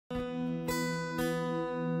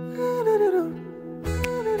Happy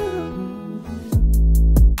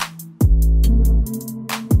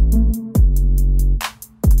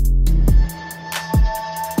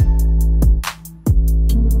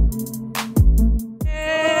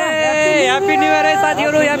New Year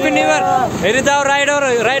साथीहरु Happy New Year हेरि जाऊ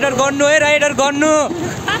राइडर गर्नु है राइडर गर्नु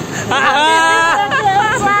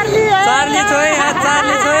चार्ली छोए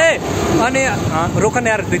अनि रोक न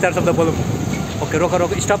यार 2-4 शब्द बोलौँ ओके रोक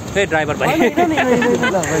स्टप ए ड्राइभर भाइ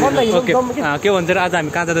ओके के भन्छ र आज हामी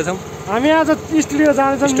कहाँ जाँदैछौँ हामी आज स्टुडियो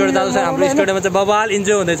जाँदैछौँ हाम्रो स्टुडियोमा चाहिँ बबाल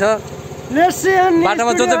इन्जोय हुँदैछ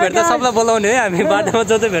बाटोमा जो भेट्छ सबलाई बोलाउने है हामी बाटोमा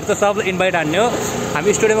जो भेट्छ सबलाई इन्भाइट हान्ने हो हामी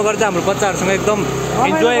स्टुडियोमा गर्दा हाम्रो बच्चाहरूसँग एकदम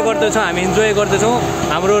इन्जोय गर्दैछौँ हामी इन्जोय गर्दैछौँ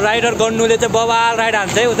हाम्रो राइडर गर्नुले चाहिँ बबाल राइड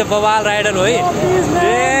हान्छ है उ चाहिँ बबाल राइडर हो है ए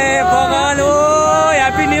बबाल हो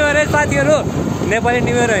ह्याप्पी न्यू इयर है साथीहरू नेपाली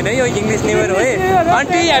न्यू इयर होइन यो इङ्ग्लिस न्यू इयर हो है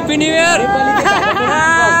aunty happy new year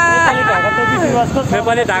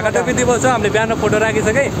Nepali Dhaka टोपी दिवस हो हामीले बिहान फोटो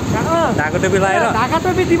राखिसके ढाका टोपी लगाएर ढाका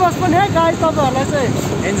टोपी दिवस पनि है गाइस तपाईहरुलाई चाहिँ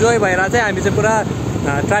इन्जोय भएर चाहिँ हामी चाहिँ पुरा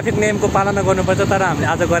ट्राफिक नियमको पालना गर्नुपर्छ तर हामीले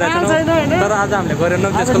आज गरेका छैनौँ तर आज हामीले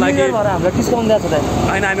गरेनौँ त्यसको लागि हाम्रो डिस्काउन्ट दिएको छ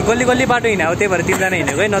होइन हामी गल्ली बाटो हिँडेको त्यही भएर 3 जना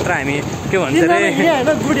हिँडेको है नत्र हामी के भन्छ अरे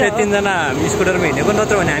 3 जना स्कुटरमा हिँडेको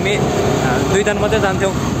नत्र भने हामी 2 जना मात्रै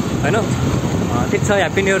जान्थ्यौँ होइन ठिक छ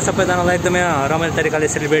ह्याप्पी न्यू इयर सबैजनालाई एकदमै रमाइलो तरिकाले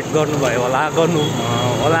सेलिब्रेट गर्नुभयो होला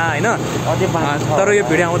होइन तर यो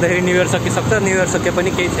भिडियो आउँदाखेरि न्यू इयर सकिसक्छ न्यू इयर सके पनि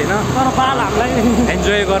केही छैन तर बाल हामीलाई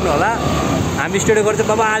इन्जोय गर्नु होला हामी स्टुडियो गर्छ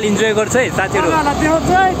बबाल इन्जोय गर्छ है साथीहरू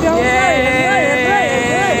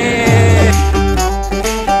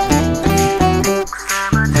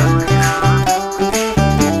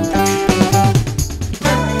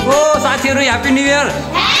ओ साथीहरू ह्याप्पी न्यू इयर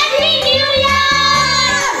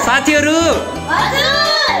साथीहरू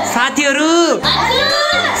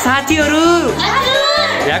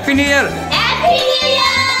ह्याप्पी न्यू इयर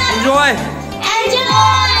इन्जोय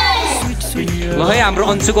ल है हाम्रो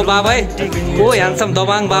अन्सुको बाबा है ओ ह्यान्डसम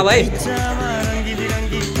दबाङ बाबा है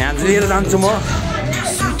यहाँ लिएर जान्छु म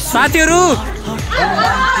साथीहरू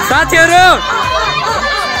साथी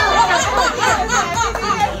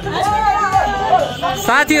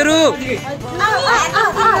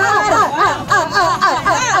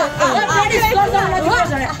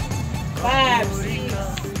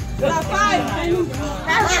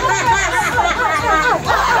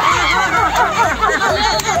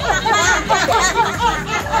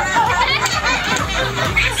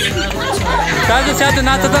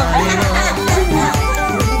नाच त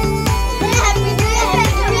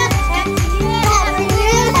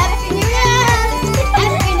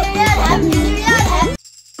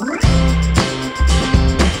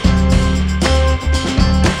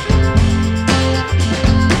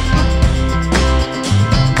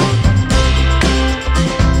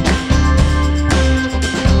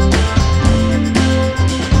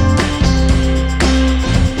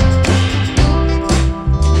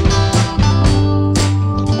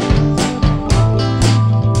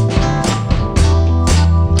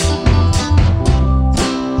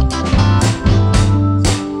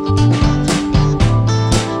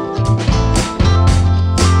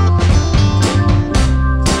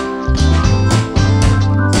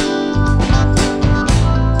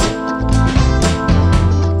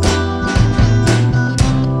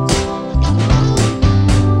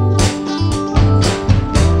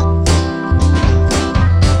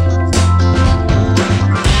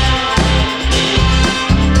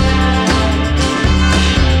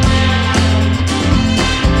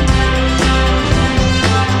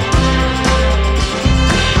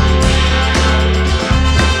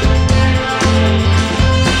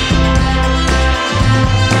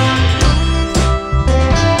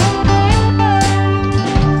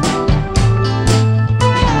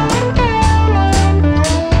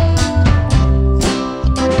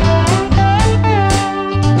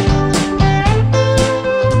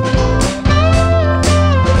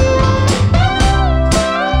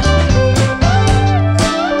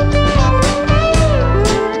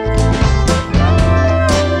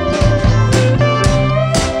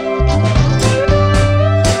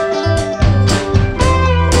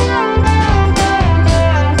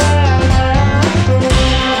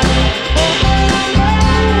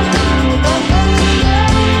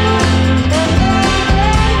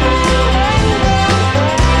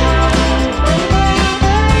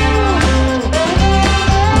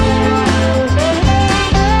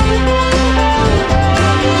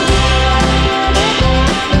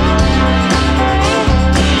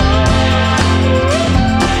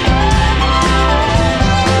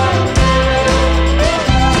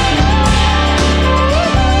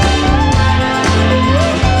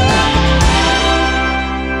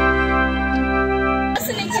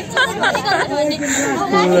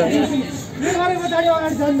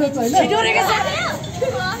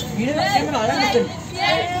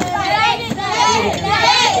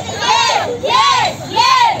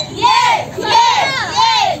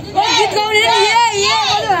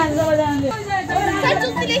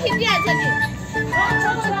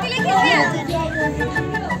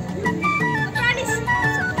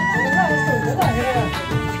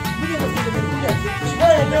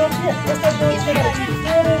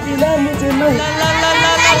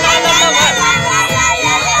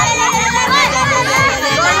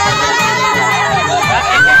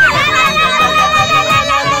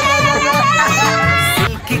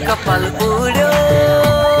कपाल उड्यो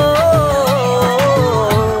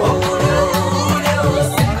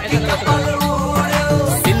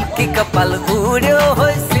सिल्की कपाल उड्यो हो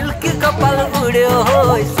सिल्की कपाल उड्यो हो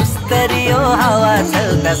सुस्तरियो हावा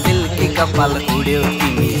चल्दा सिल्की कपाल उड्यो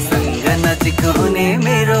तिमीसँग नजिक हुने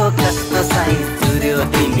मेरो कस्तो साई चुर्यो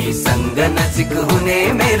तिमीसँग नजिक हुने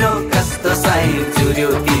मेरो कस्तो साई चुर्यो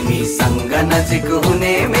तिमीसँग नजिक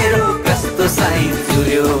हुने मेरो कस्तो साई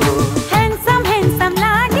चुर्यो Handsome, handsome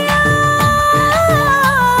लाग्यो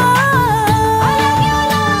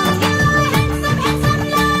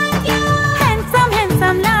Handsome,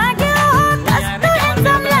 handsome लाग्यो कस्तो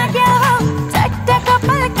handsome लाग्यो चट्ट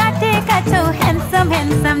कपाल काटेका छौ Handsome,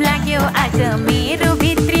 handsome लाग्यो आज मेरो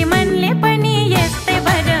भित्री मनले पनि यस्तै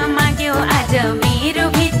भएर माग्यो आज मेरो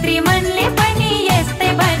भित्री मनले पनि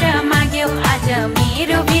यस्तै भएर माग्यो आज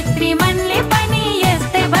मेरो भित्री मनले पनि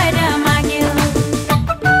यस्तै भएर माग्यो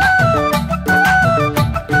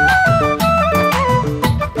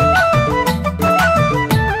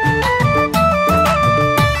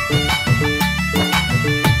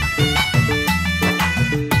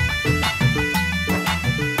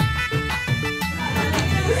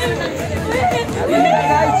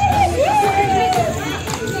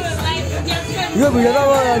यो भिडियो त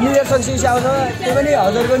अब न्यू इयर सँगसँगै आउँछ त्यो पनि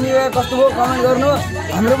हजुरको न्यू इयर कस्तो भयो कमेन्ट गर्नु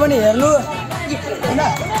हाम्रो पनि हेर्नु हैन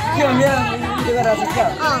के हो मेरो के गरिरहेको छ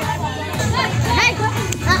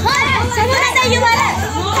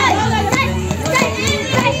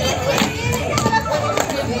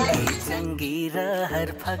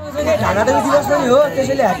ढाकाटोपी दिवस पनि हो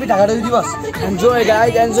त्यसैले ह्याप्पी ढाकाटोपी दिवस enjoy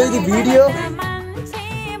guys enjoy the video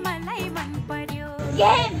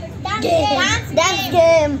Dance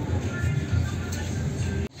game.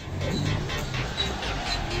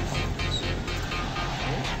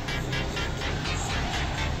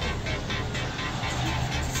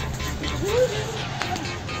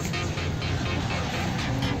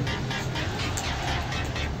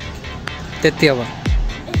 त्यति अब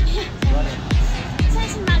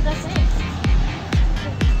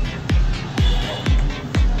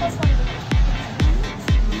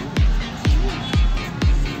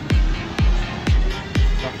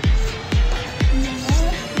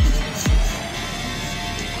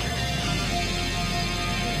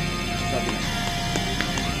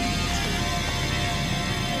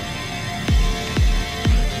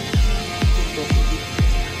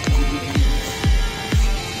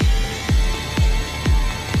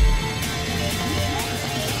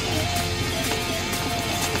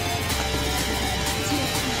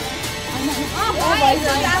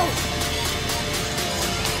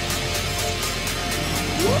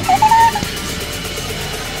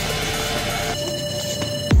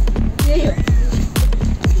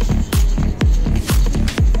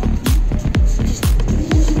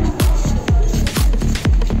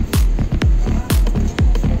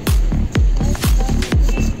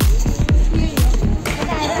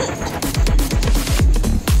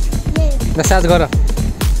साथ गर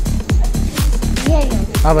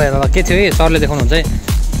अब हेर के थियो है सरले देखाउनुहुन्छ है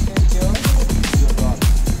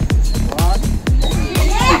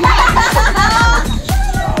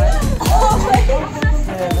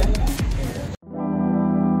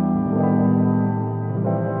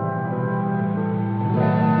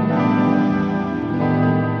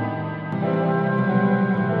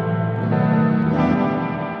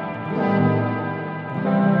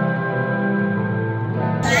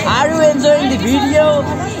Are you enjoying the video?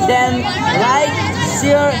 Then like,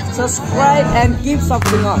 share, subscribe and keep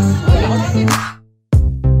supporting us.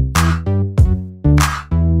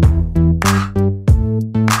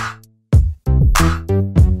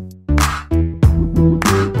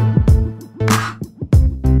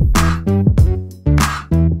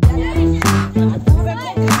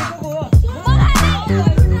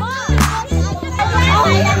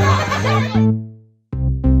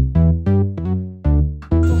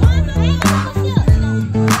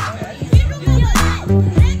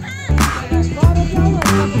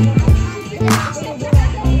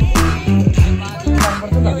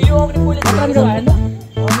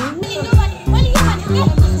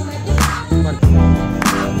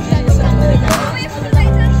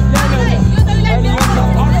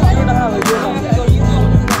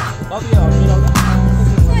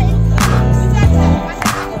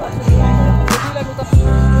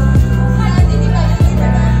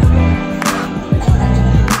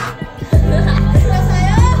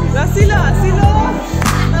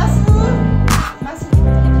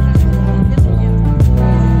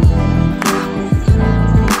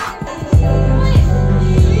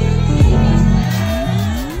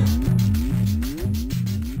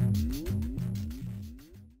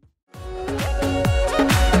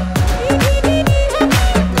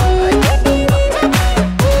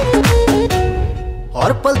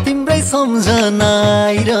 सम्झना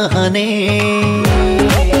आइरहने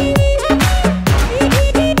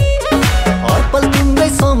हरपल तिम्रै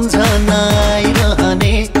सम्झना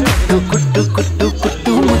आइरहने कुट्टु कुट्टु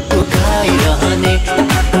कुट्टु मुट्टु खाइरहने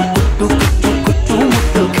कुट्टु कुट्टु कुट्टु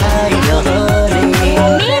मुट्टु खाइरहने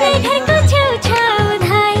मेरै घरको छेउछाउ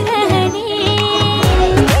धाइरहने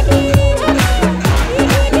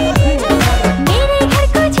मेरै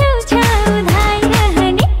घरको छेउछाउ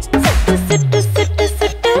धाइरहने सुट्टु सुट्टु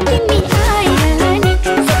सुट्टु तिमी आइरहने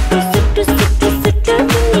सुट्टु सुट्टु सुट्टु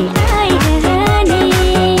तिमी आइरहने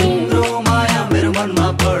तिम्रो माया मेरो मनमा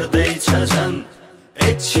पर्दैछ झन्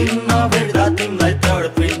एकछिन नभेट्दा तिमीलाई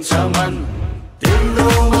तडपिन्छ मन तिम्रो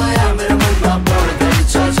माया मेरो मनमा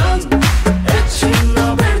पर्दैछ झन् एकछिन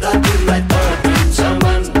नभेट्दा तिमीलाई तडपिन्छ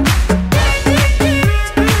मन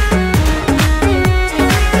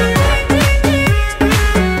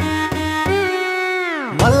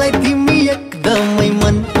मलाई तिमी एकदमै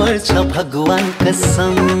मन पर्छ भगवान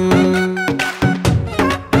कसम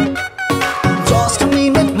जस्ट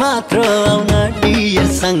मिनट मात्र आउन डियर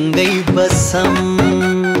सँगै बसम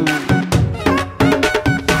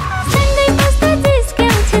सँगै बस्दा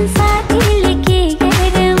जिस्काउँछन् साथीले के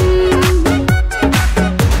गरौँ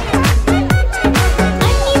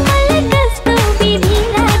अनि मलाई कस्तो विधि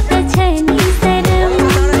लाग्दछ नि शरम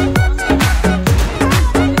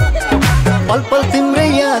पल पल तिम्रै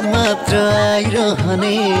याद मात्र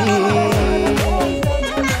आइरहने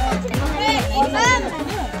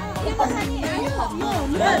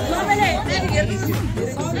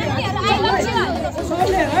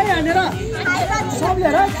सबले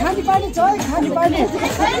है खानी पानी छ है खानी पानी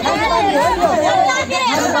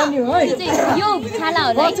हो है यो छाला हो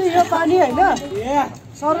बच्ची यो पानी हैन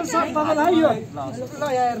सरल सर तपाईलाई यो ल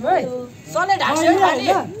यहाँ हेर्नु है सले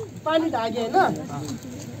ढाक्यो पानी ढाक्यो हैन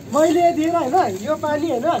मैले दिएर हैन यो पानी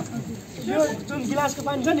हैन यो जुन गिलासको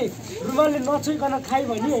पानी छ नि रुमालले नछुइकन खाइ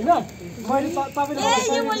भनी हैन मैले तपाईले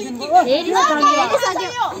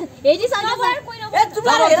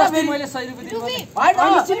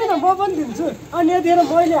चिन्नु न म पनि दिन्छु अनि यतिखेर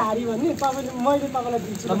मैले हारि भने तपाईले मैले तपाईँलाई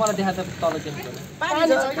दिन्छु मलाई देखा त तल के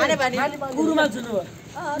रुमाल जुनु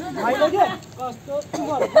होइन के कस्तो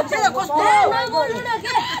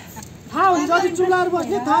थाहा हुन्छ जति चुलाएर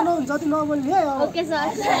बस्ने थाहा नहुन्छ जति नबोल्ने है ओके सर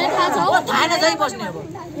थाहा छ हो थाहा नजाई बस्ने अब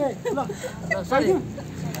ल सकियो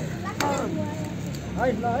है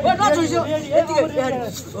ल नछुइसो यतिकै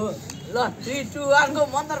ल 3 2 1 गो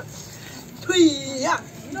मन्दर थुइया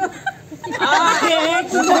ल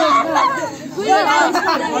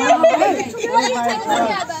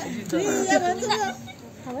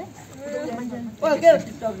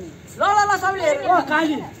सबले हेर्नु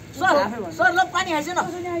काली सर ल पानी हाल्छ न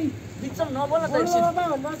बिचमा नबोल्न त एकछिन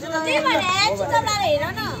त्यही भने चुपचाप लाएर हेर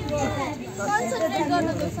न कन्सन्ट्रेट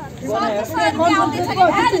गर्नु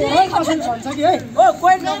पर्छ भन्छ कि है ओ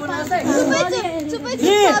कोइन नबोल्नुस् है चुपै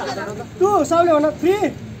तु सबले भन 3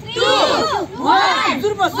 2 1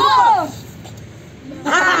 सुरु बस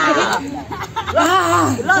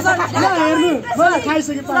ल सर हेर्नु मलाई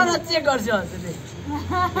खाइसके ल चेक गर्छु हजुरले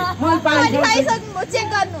मैले पानी खाइसक्नु चेक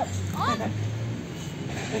गर्नु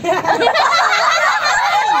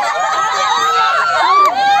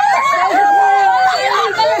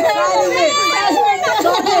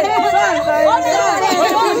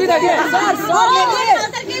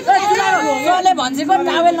सरले भन्छेको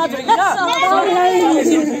टावेल नछोइकिन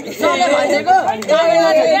सरले भन्छेको टावेल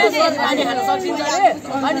नछोइकिन सर पानी खान सकिन्छ अरे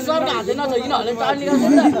अनि सरको हातले नछोइकिन हले टावेल निकाल्छ नि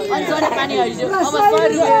त अनि सरले पानी हालिदियो अब 100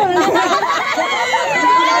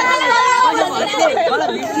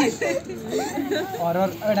 हरर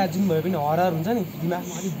एउटा जुन भए पनि हरर हुन्छ नि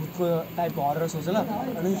दिमागमा अलिक भूतको टाइपको हरर सोच ल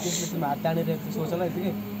अनि त्यसले तिमी हात तानेर सोच ल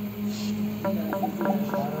यतिकै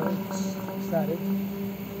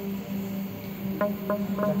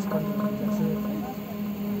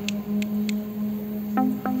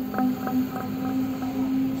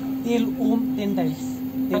तेल ओम 10 times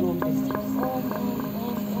तेल ओम 10 times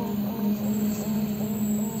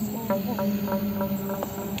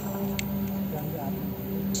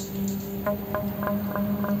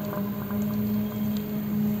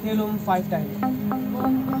तेल ओम 5 times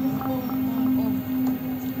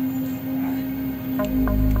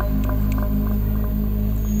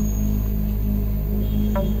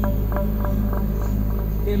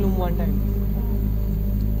तेल Om 1 time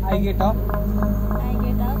I get up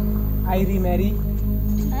I remarry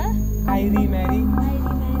I remarry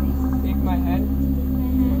take my hand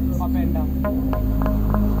up and down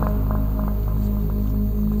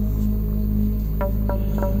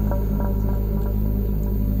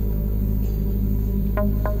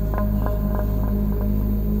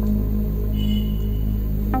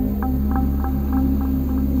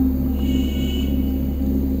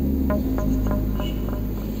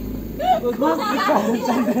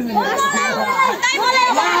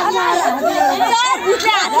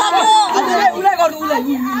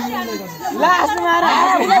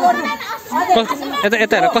यता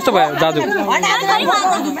यता हेर कस्तो भयो दाजु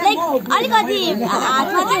अलिकति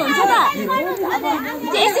हातमा चाहिँ हुन्छ त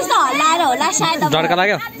त्यस्तो हल्लाएर होला सायद झड्का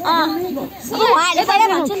लाग्यो उहाँहरूले पहिला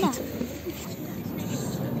भन्छ नि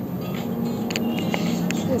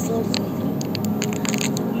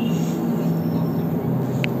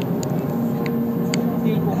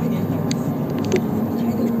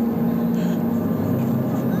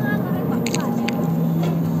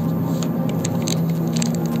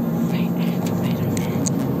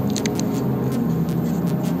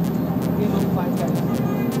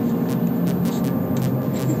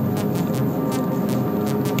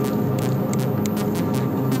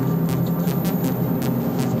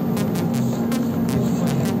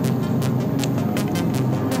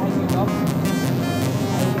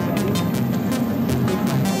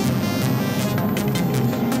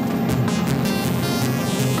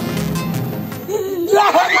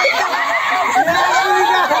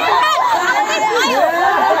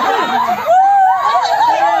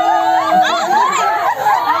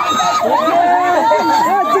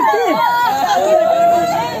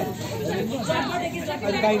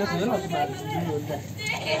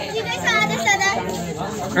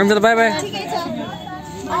Angel, bye bye.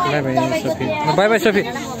 Bye bye, Sophie. Bye bye, Sophie.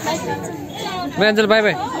 Bye Angel, bye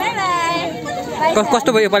bye. कस्तो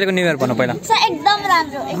भयो योपालिको न्यू इयर भन्नु पहिला एकदम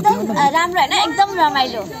राम्रो राम्रो हैन एकदम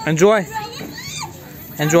रमाइलो एन्जॉय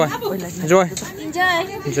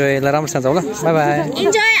ल राम्रोसँग जाऊ ल bye bye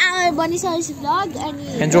enjoy our Bunny Size vlog and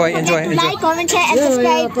enjoy like comment share and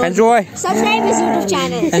subscribe his YouTube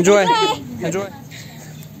channel enjoy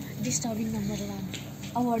disturbing number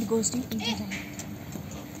 1 award goes to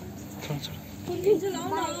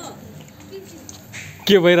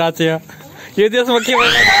के भइरहेछ यो देशमा के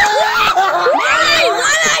भइरहेछ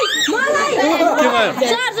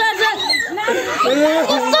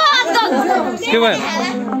के भयो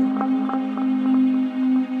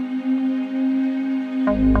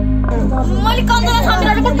मैले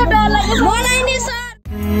कस्तो डर लाग्यो मलाई नि